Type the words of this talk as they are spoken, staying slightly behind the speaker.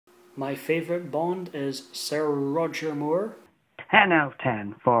My favourite Bond is Sir Roger Moore. 10 out of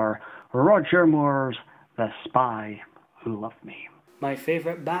 10 for Roger Moore's The Spy Who Loved Me. My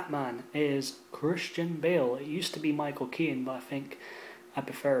favourite Batman is Christian Bale. It used to be Michael Keaton, but I think I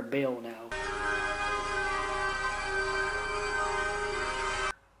prefer Bale now.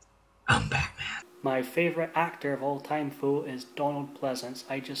 I'm Batman. My favourite actor of all time, though, is Donald Pleasance.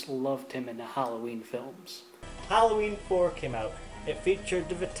 I just loved him in the Halloween films. Halloween 4 came out. It featured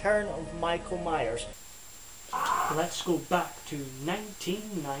the return of Michael Myers. Let's go back to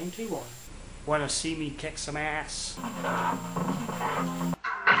 1991. Wanna see me kick some ass? Know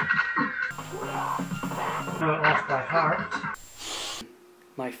it off by heart.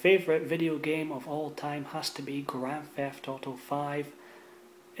 My favourite video game of all time has to be Grand Theft Auto 5.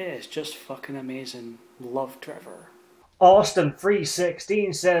 It is just fucking amazing. Love Trevor.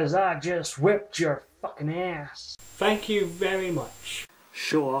 Austin316 says, I just whipped your fucking ass. Thank you very much.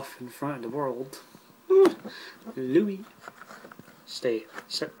 Show off in front of the world. Louis. Stay.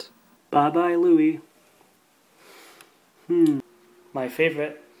 Sit. Bye-bye, Louis. My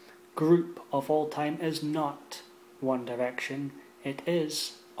favourite group of all time is not One Direction. It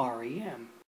is R.E.M.